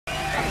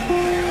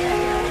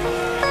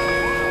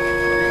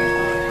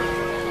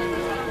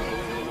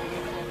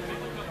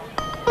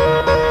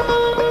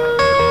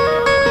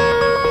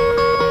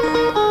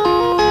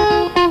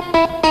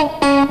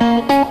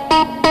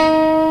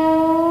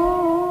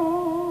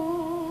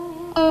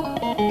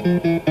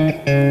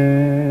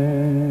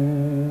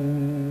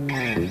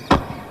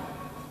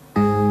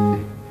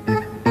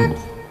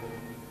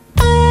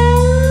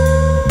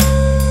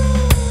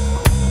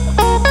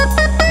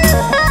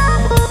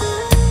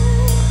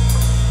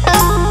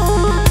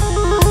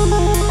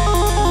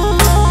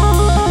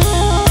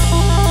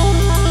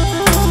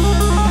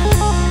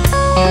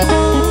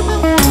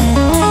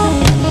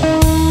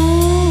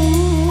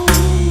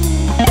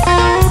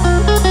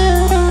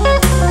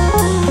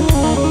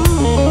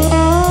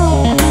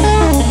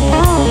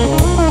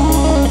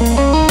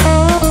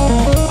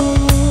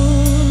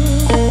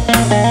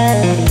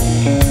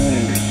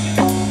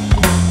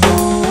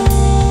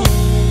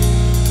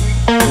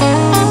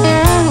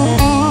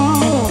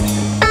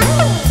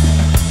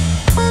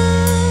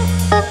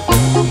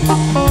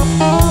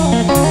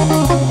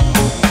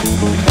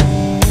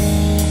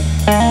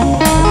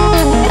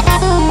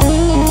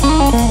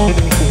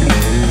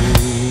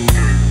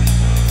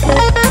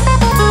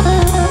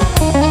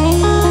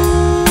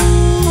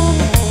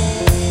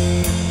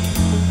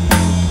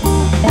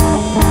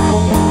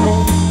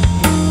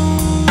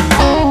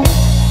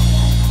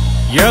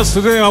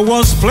Yesterday I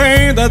was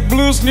playing that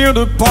blues near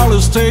the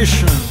police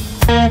station.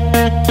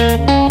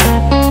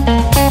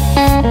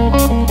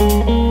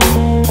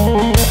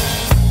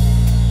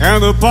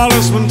 And the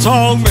policeman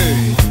told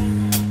me,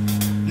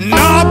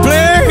 "Now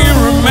play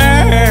here,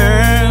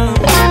 man."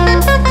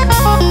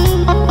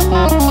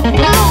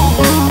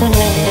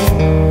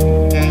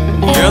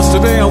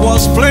 Yesterday I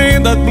was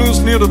playing that blues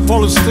near the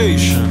police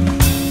station.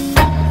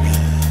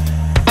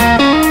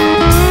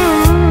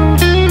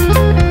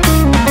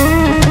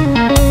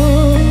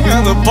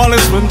 The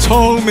policeman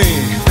told me,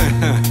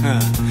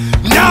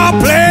 "Now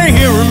play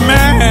here,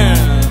 man."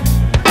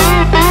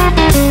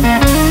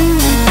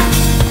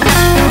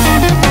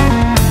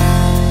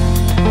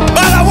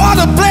 But I want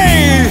to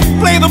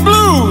play the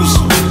blues,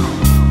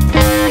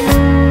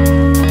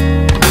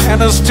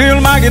 and still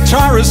my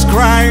guitar is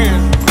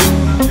crying.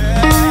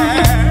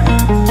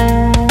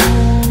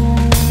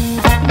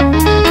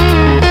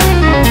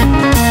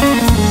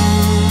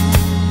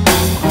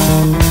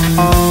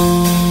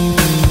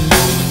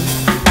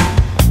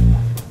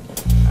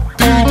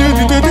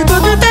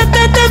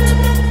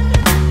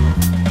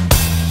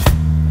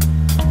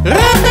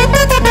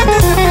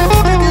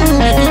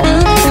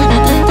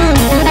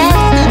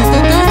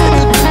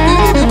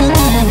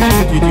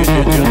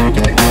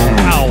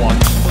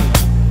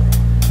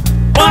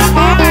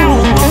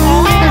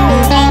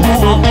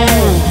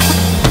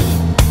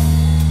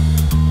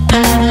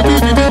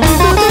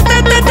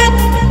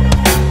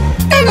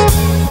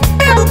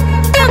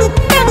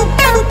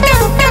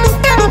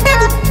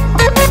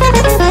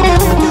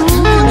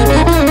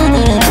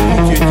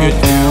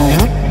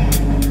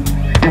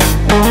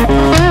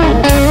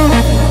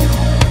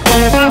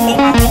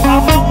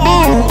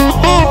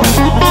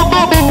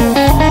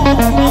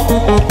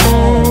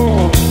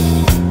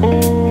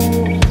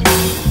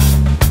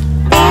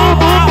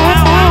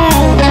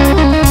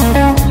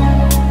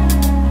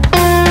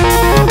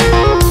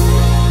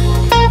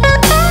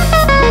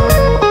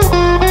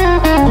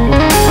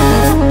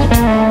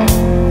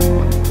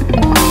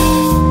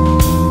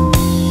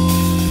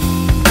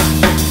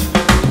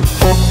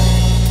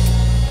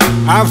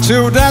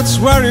 After that's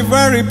very,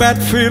 very bad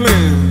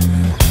feeling,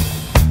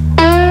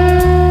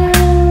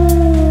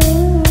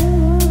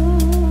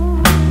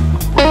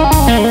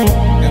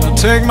 gonna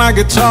take my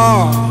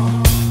guitar,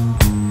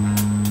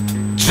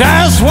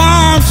 just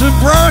want to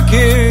break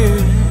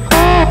it.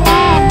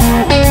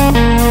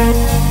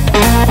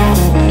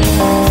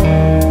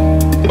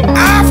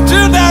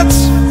 After that's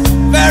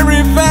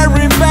very,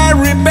 very,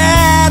 very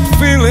bad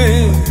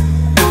feeling,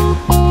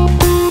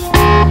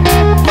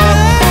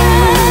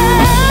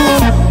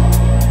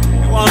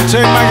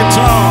 take my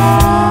guitar,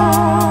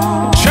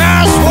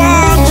 just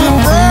want to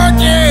break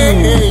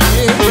it.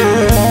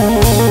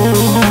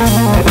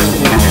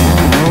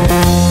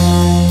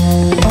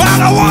 But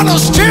I wanna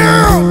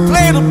still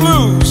play the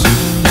blues.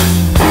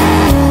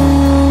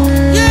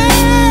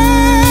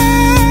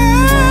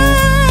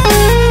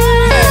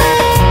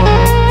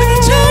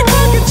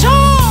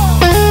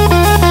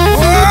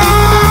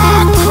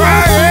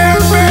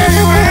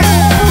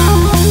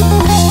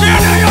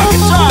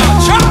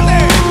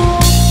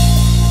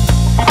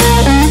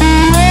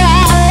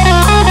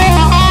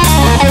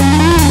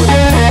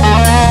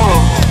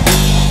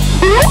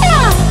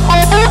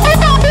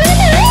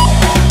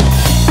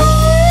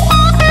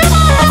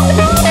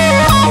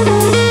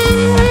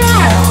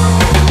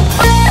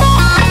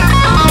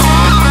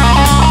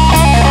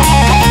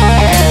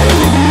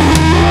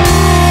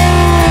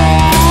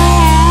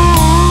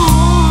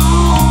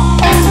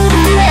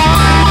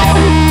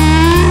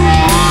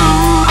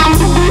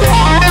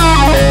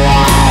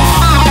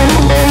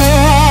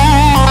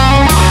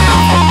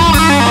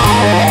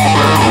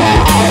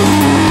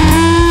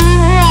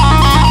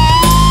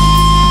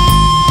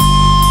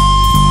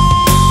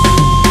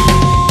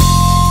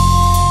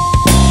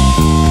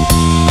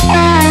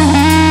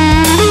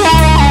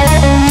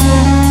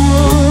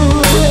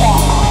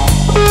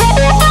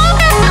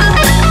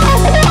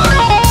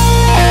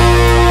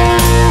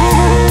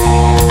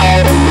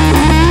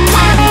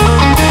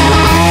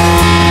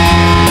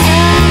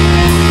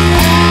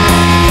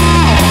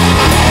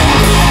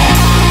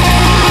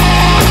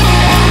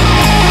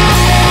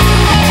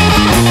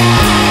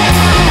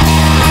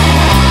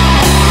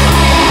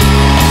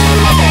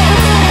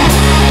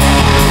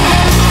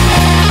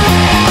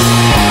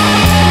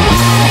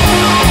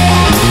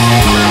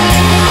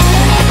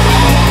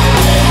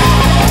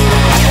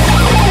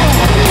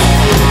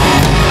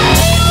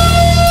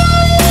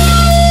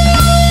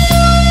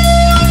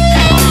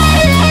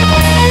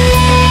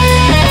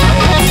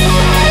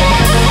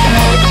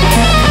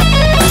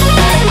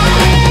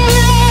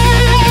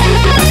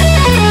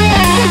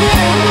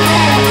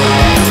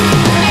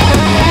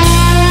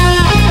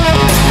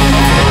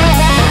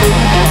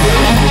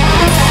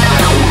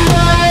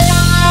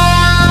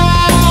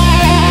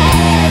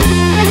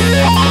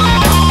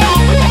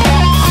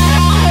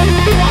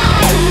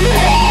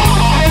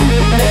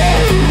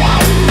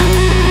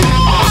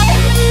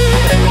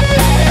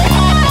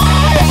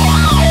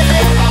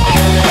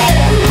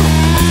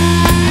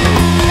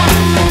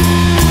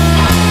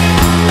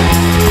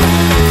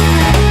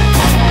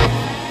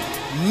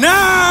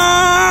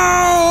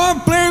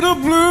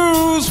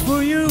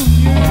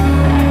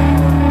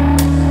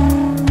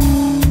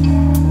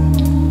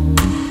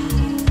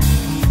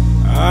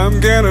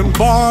 getting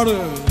bored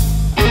of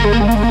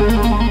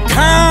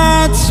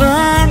cats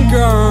and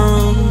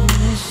guns.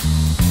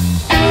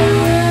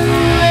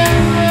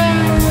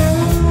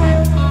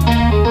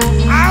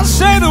 I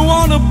said I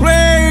want to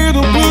play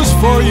the blues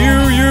for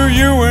you,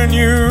 you and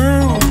you.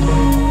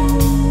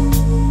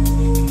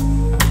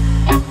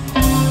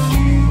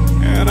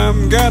 And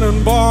I'm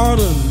getting bored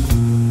of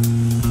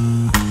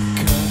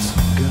cats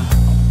and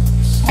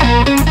guns.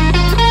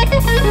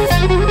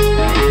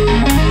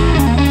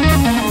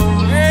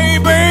 Hey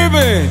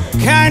baby,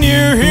 can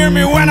you hear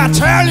me when I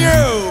tell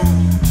you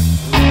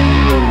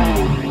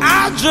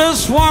I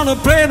just want to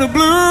play the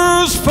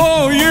blues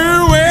for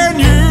you and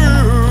you.